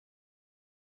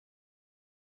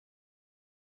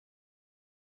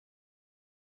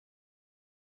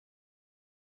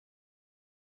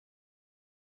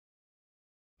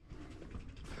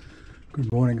Good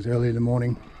morning, it's early in the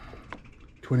morning,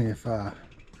 20th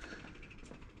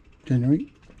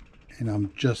January, and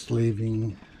I'm just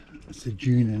leaving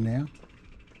Ceduna now,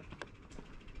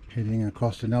 heading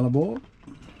across to Nullarbor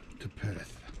to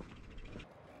Perth.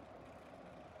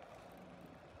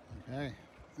 Okay,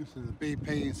 this is the BP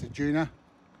in Ceduna.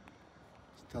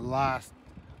 It's the last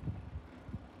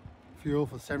fuel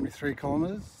for 73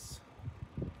 kilometres.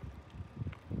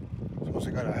 It's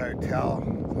also got a hotel,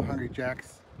 the Hungry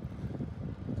Jack's.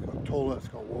 It's got toilet, it's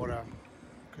got water,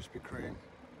 Krispy Kreme,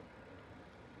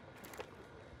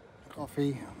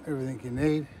 coffee, everything you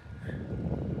need.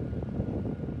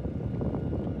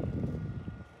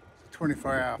 It's a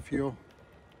 24-hour fuel.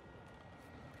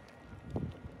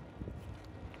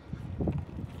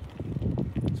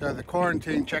 So the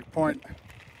quarantine checkpoint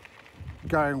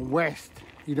going west,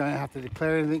 you don't have to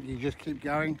declare anything, you just keep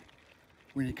going.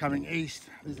 When you're coming east,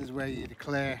 this is where you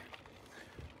declare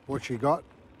what you got.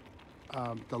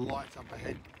 The lights up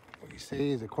ahead, what you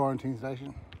see is a quarantine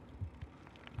station.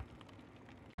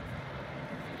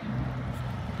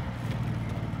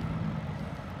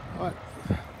 Right,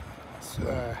 it's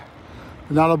the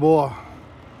Nullarbor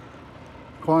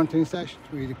quarantine station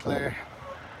where you declare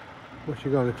what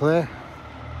you got to declare.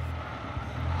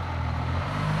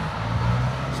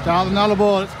 Start the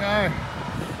Nullarbor, let's go.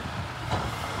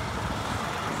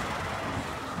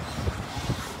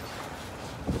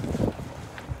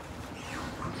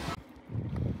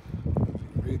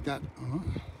 Read that.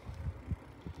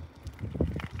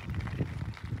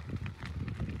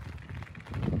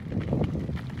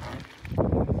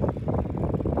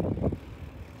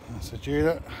 That's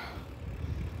Ceduna.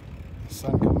 The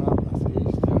sun coming up, that's the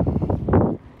east.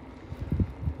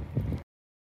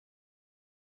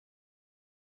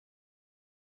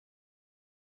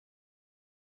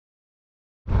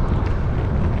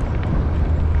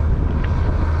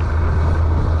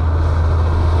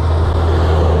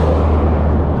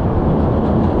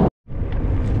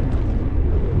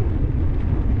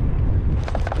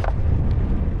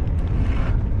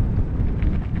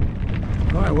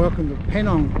 Right, welcome to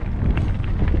Penong,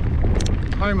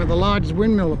 home of the largest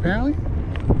windmill apparently.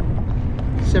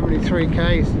 73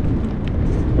 k's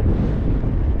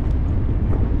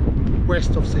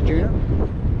west of Ceduna.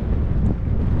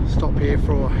 Stop here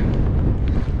for a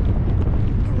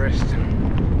rest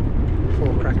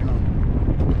before cracking on.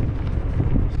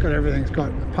 It's got everything, it's got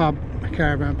a pub, a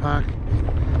caravan park,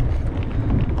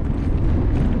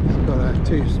 it's got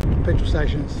 2 petrol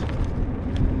stations,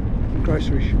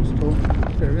 grocery store,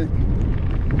 for everything.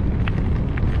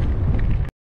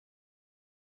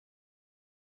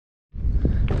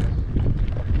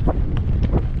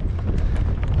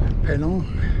 Penong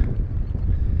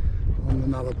on the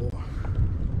Nullarbor.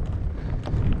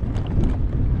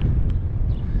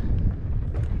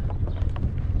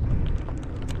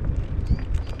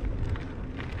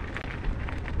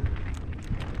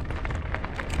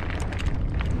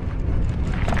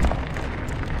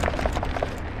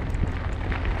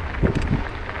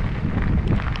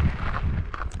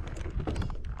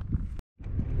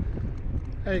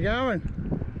 How you going?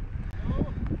 Hello.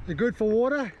 You good for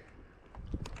water? Water?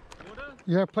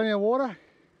 You have plenty of water?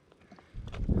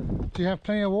 Do you have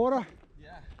plenty of water?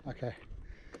 Yeah. Okay.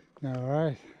 No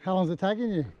worries. How long is it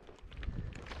taking you?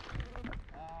 I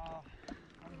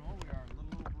don't know, we are a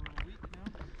little over a week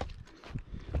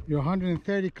now. You're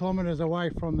 130 kilometres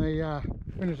away from the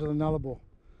finish of the Nullarbor.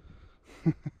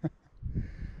 So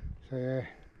yeah. Yeah,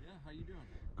 how you doing?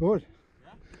 Good.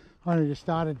 Yeah? I only just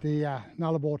started the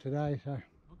Nullarbor today, so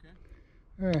Okay.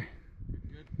 yeah.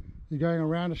 Good. You going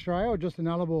around Australia or just the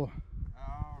Nullarbor?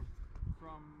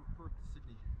 From Perth to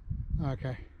Sydney.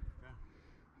 Okay.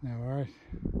 Yeah. No worries.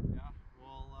 Yeah,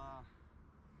 well,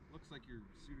 looks like you're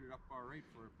suited up alright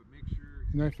for it, but make sure...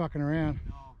 No fucking around.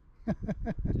 No.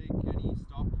 Take any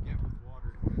stop you get with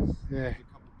water, because Yeah. there's a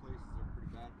couple places that are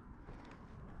pretty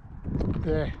bad.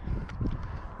 Yeah.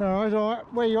 No worries, alright.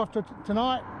 Where are you off to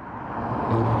tonight?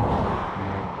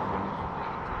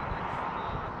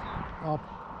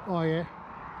 Oh yeah. Is it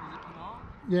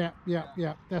Penang?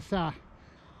 Yeah.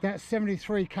 That's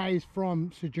 73 k's from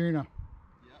Ceduna.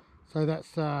 Yeah. So that's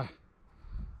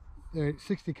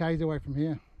 60 k's away from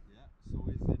here. Yeah, so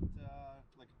is it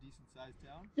like a decent sized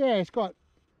town? Yeah, it's got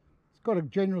a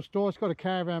general store, it's got a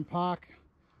caravan park.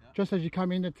 Yeah. Just as you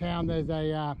come into town, there's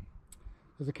a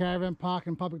caravan park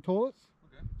and public toilets.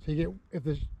 Okay. So you get, if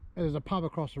there's a pub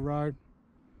across the road.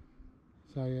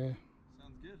 So yeah.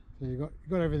 Sounds good. So you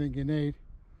got everything you need.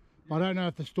 But I don't know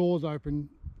if the store's open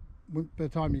by the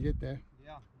time you get there.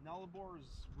 Yeah,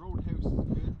 Nullabor's Roadhouse is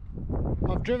good.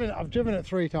 I've driven it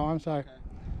 3 times, so Okay.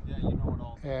 Yeah, you know it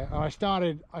all. Yeah, I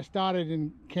started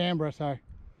in Canberra, so Yeah.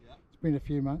 it's been a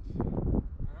few months. Right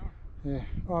on. Yeah.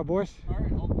 All right, boys. All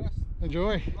right, all the best.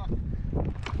 Enjoy. Good luck.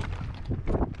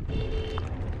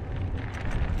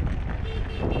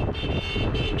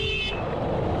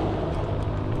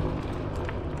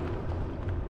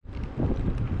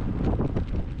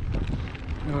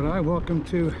 Righto, welcome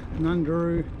to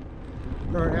Nullarbor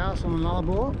Roadhouse on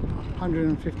Nullarbor,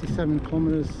 157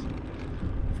 kilometres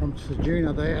from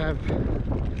Ceduna. They have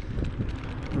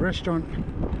a restaurant,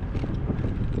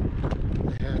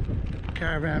 they have a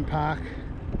caravan park,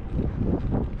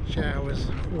 showers,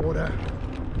 water,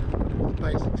 all the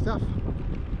basic stuff.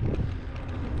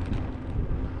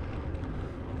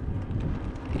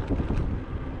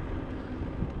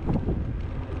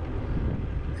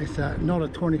 It's not a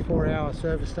 24-hour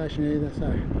service station either, so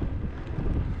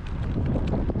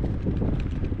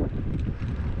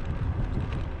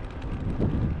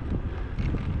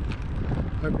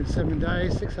open 7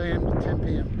 days, 6 AM to 10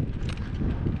 PM.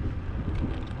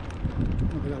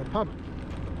 We've got a pub,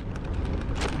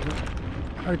 we've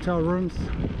got hotel rooms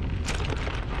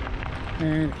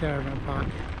and a caravan park.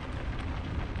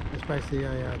 It's basically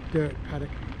a dirt paddock.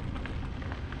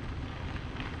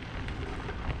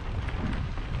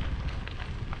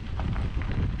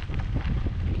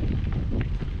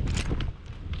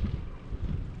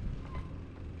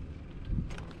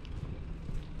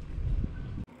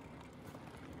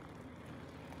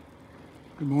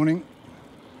 Good morning.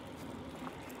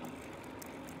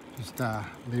 Just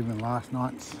leaving last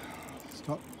night's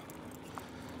stop,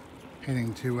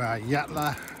 heading to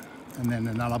Yatla and then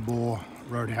the Nullarbor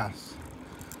Roadhouse.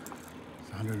 It's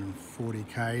 140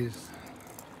 k's.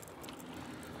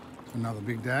 It's another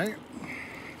big day.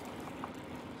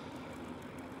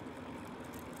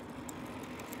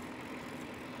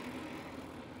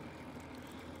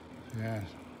 Yeah.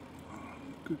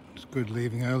 It's good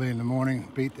leaving early in the morning,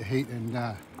 beat the heat, and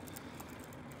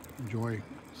enjoy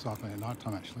cycling at night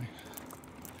time actually.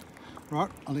 Right,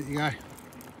 I'll let you go.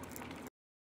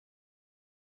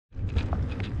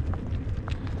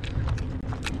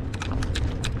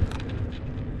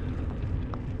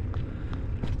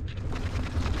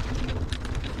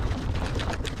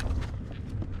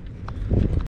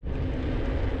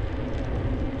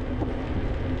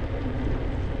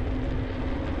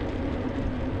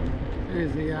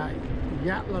 Here's the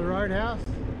Yatla Roadhouse.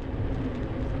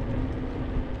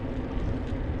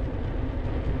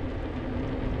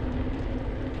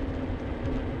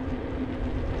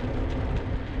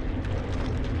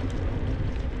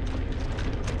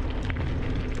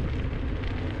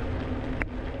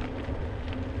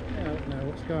 I don't know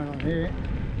what's going on here.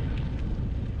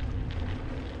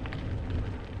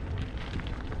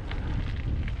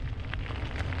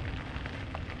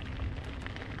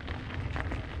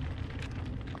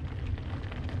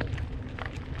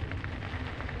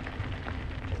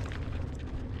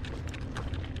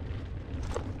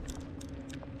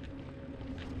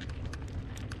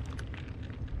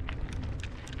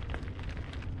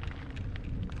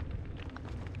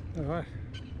 Alright,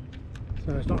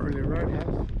 so it's not really a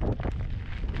roadhouse.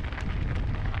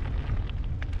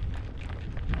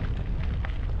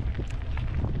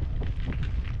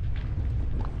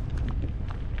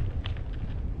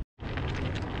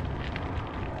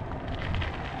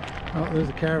 Oh, there's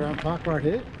a caravan park right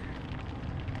here,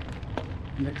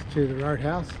 next to the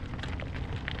roadhouse.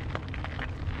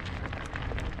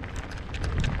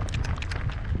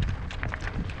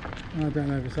 I don't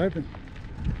know if it's open.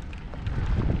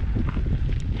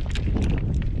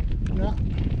 No,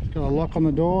 it's got a lock on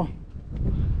the door.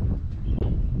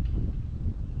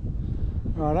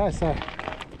 Righto, so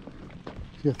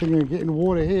if you're thinking of getting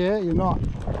water here, you're not.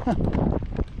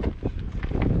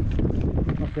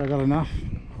 Okay, I got enough.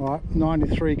 Right,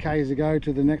 93 k's to go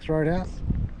to the next roadhouse.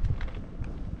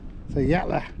 So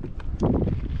Yatla's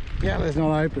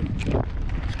not open.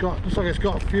 Looks like it's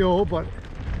got fuel, but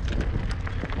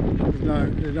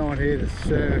there's no one here to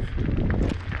serve.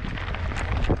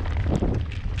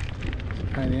 It's a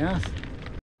pain in the ass.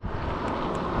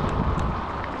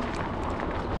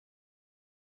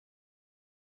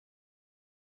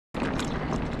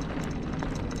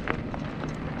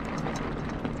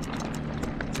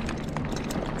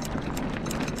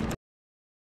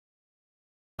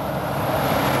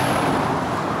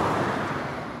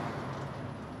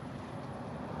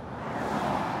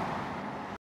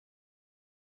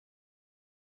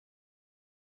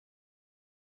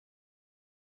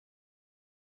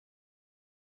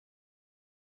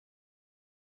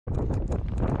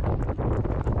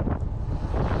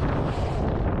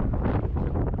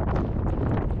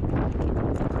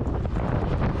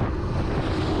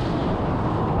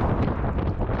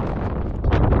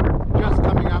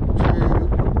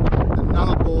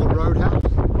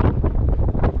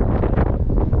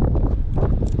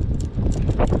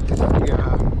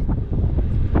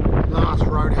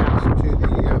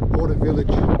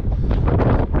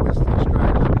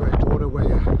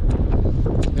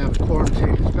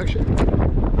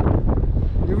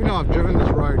 I've driven this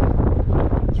road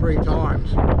 3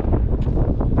 times.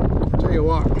 I'll tell you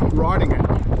what, riding it,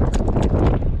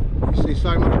 you see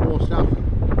so much more stuff.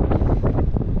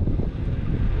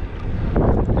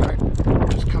 Anyway,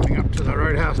 just coming up to the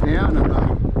roadhouse now, and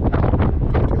alright,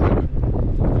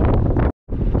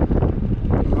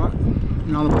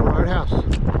 Nullarbor Roadhouse.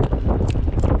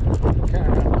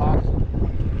 Caravan park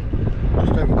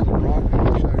just over to the right.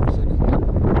 I'll show you in a second.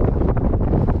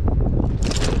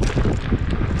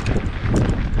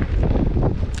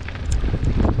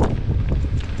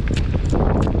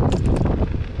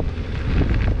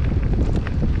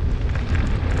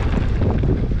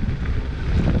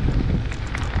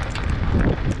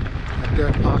 That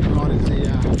dirt parking lot is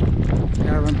the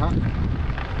caravan park.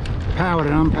 Powered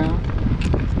and unpowered.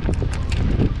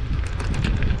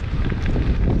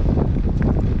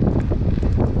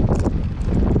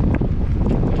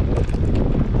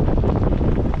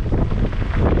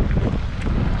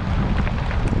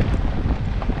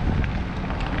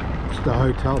 The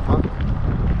hotel park.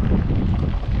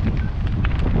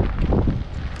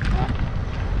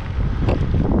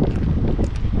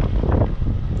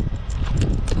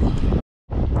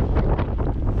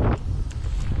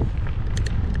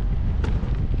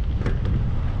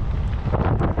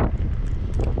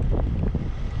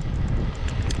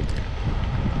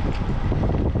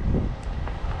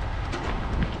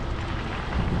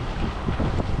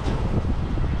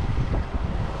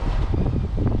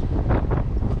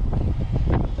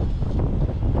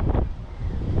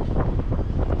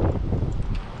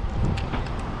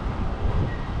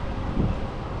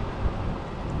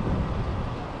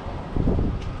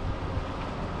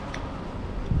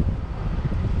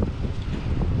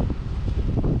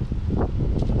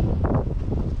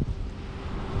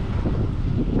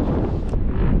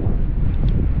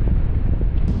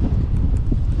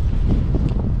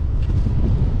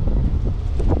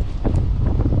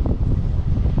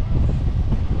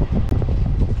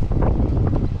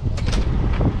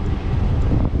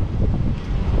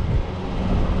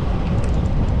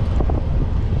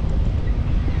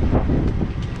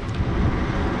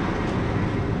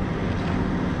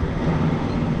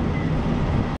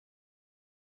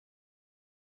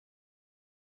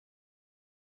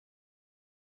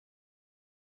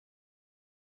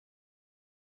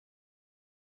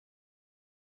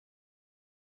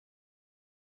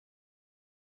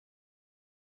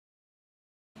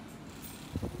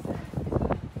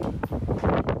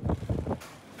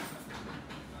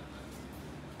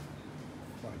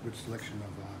 Good selection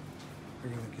of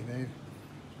everything you need.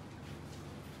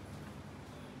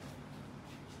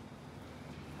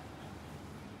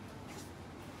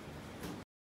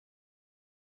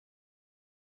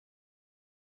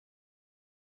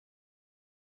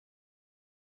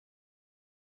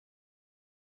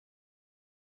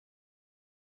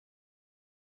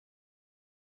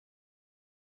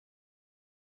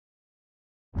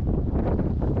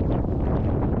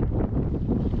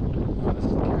 This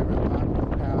is the caravan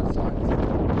park, power signs.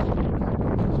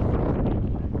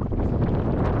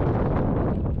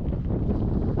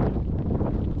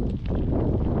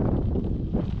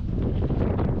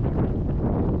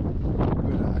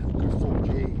 Good 4G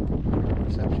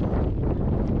reception.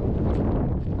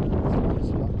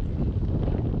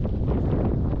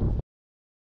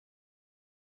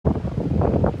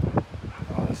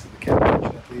 Oh, this is the cat kitchen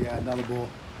at the Nullarbor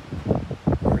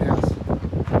Roadhouse.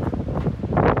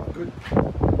 Good.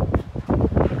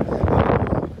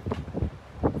 Yeah,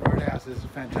 Roadhouse is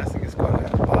fantastic. It's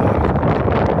got a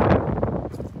bar.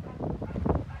 It's a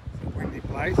windy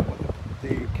place, but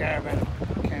the caravan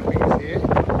camping is here.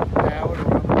 Powered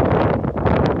around the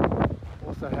world.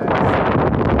 Also has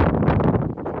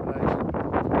accommodation.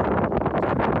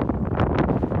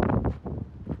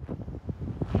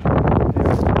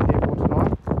 Here for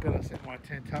tonight. I'm gonna set my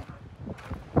tent up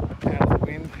out of the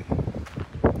wind.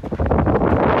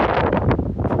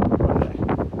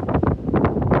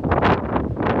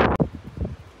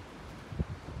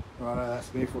 Right,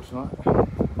 that's me for tonight.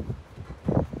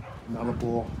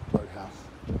 Nullarbor Roadhouse.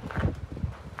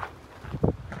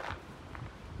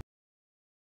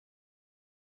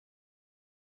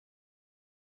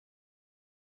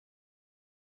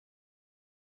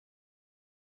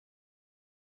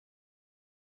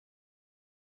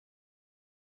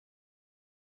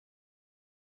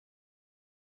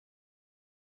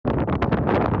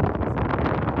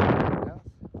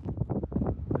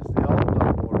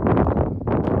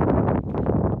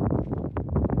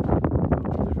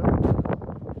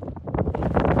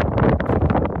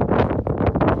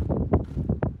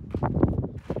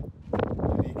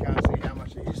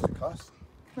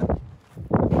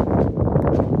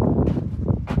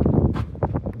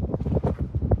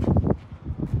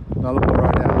 Nullarbor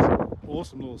Roadhouse.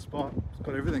 Awesome little spot. It's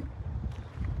got everything.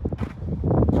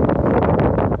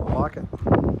 I like it.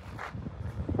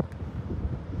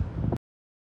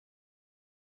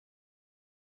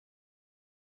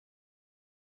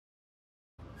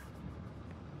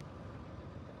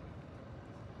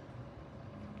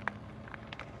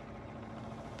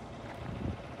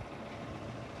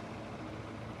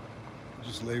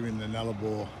 Just leaving the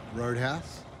Nullarbor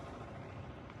Roadhouse,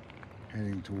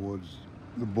 heading towards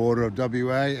the border of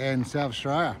WA and South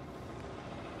Australia.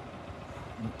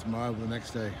 Not tomorrow, but the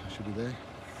next day I should be there.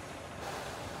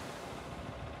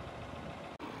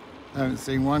 I haven't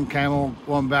seen one camel,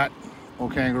 wombat or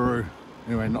kangaroo,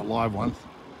 anyway not live ones,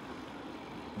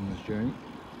 on this journey.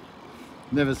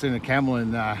 Never seen a camel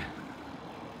in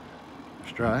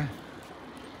Australia.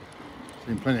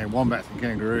 Seen plenty of wombats and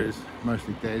kangaroos,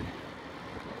 mostly dead.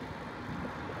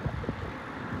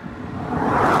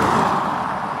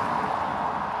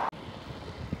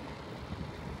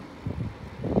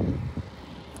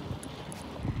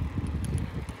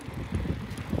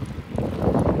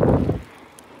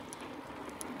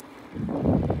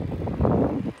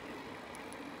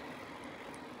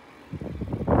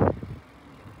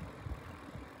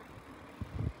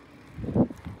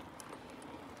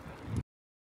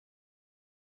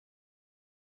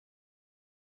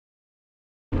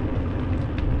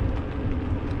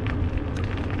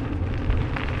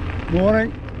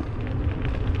 Morning.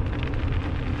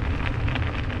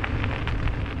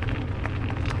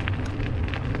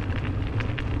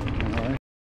 Right.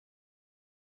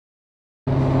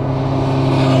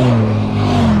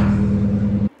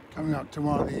 Coming up to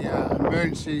one of the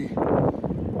emergency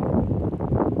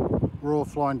Royal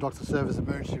Flying Doctor Service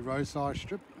emergency roadside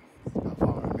strip. It's about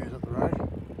 500 metres up the road,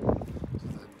 so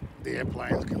that the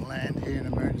airplanes can land here in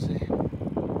emergency.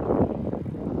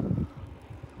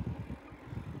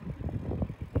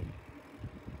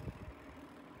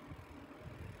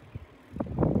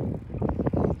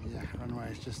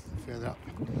 Just further up,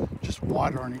 just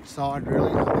wider on each side really.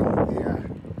 I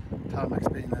think the tarmac's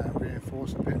been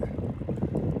reinforced a bit.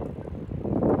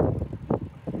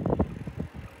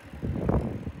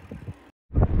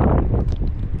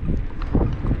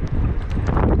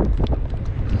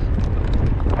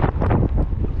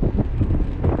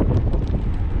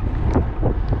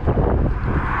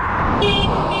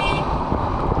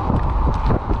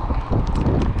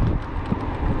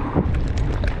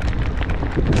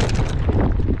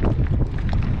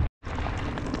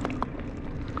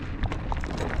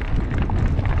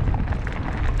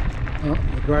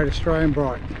 Great Australian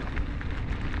Bright.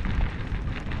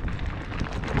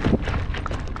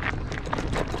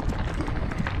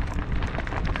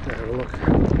 Let's have a look.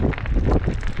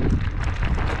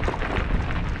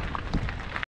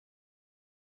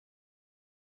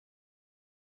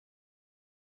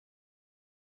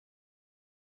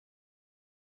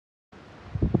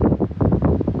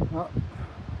 Oh,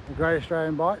 the Great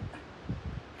Australian Bright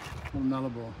on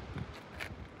Nullarbor.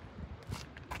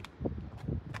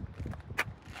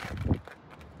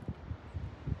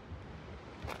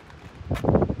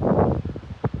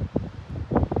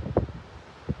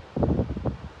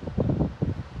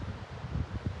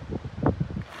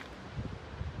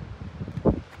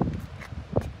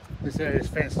 This area is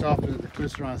fenced off because the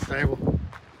cliffs are unstable.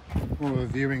 More of a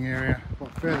viewing area.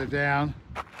 But further down,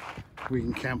 we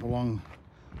can camp along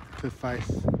the cliff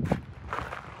face.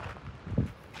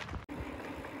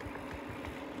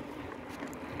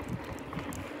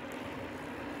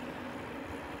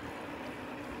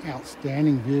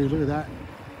 Outstanding view, look at that.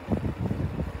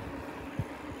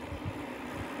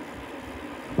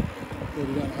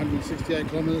 We've got 168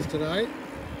 kilometres today.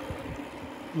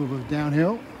 A little bit of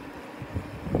downhill.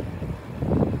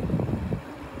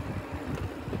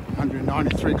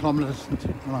 193 kilometres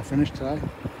when I finish today.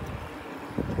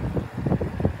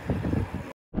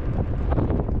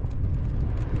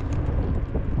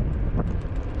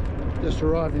 Just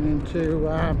arriving into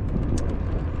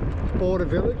border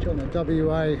village on the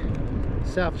WA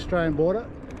South Australian border.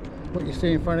 What you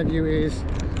see in front of you is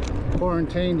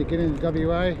quarantine to get into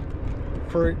WA,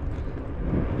 fruit,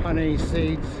 honey,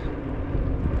 seeds,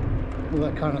 all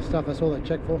that kind of stuff. That's all they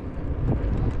check for.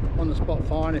 On the spot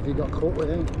fine if you got caught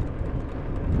with any.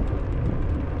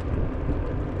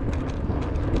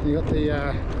 You got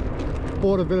the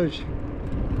border village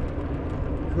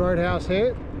roadhouse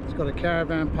here. It's got a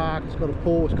caravan park, it's got a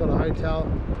pool, it's got a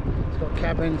hotel, it's got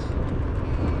cabins,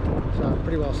 so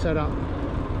pretty well set up.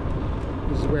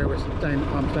 This is where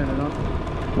I'm standing up.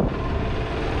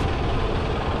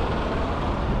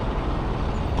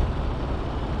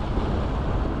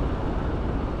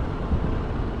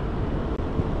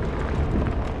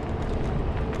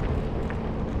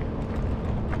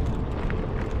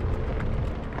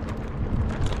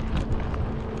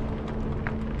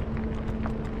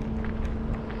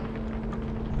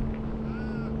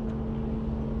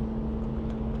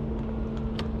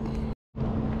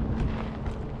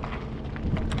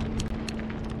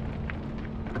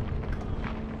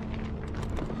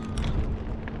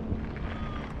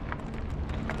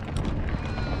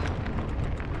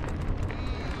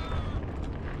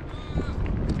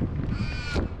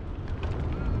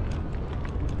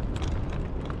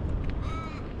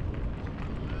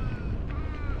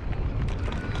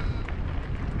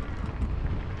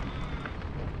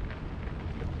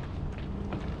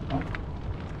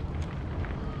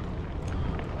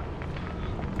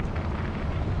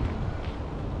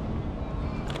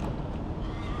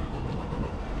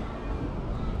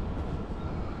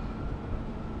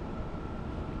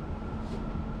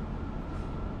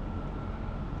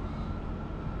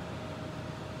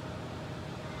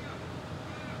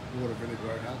 Water Village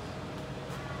Roadhouse.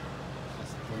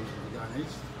 That's the point of going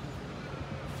east.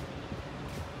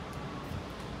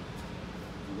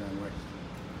 We're going west.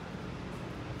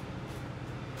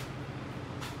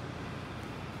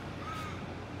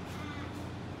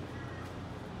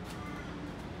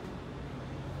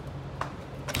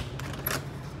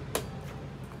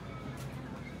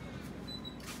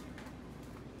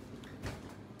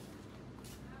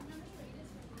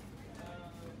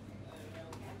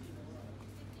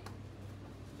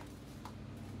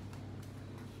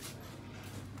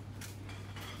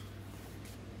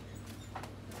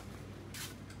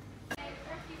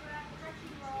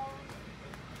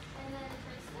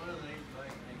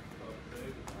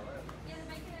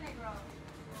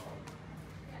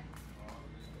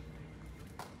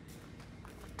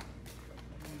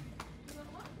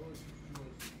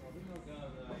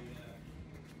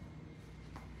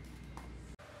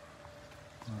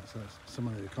 So that's some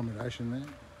of the accommodation there.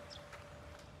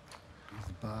 There's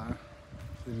the bar.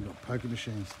 It's even got poker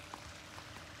machines.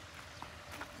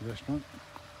 The restaurant,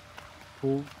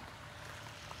 pool,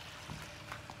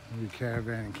 all your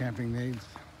caravan and camping needs.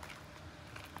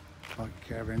 Like a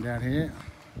caravan down here.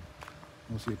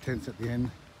 Also your tents at the end.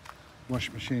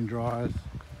 Washing machine, dryers.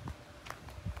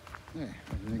 Yeah,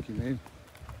 everything you need.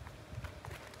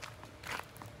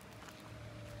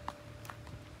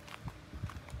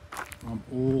 I'm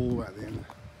all at the end.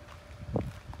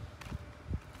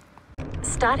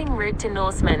 Starting route to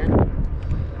Norseman.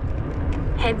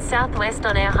 Head southwest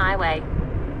on our highway.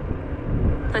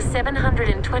 For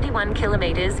 721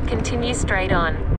 kilometers, continue straight on.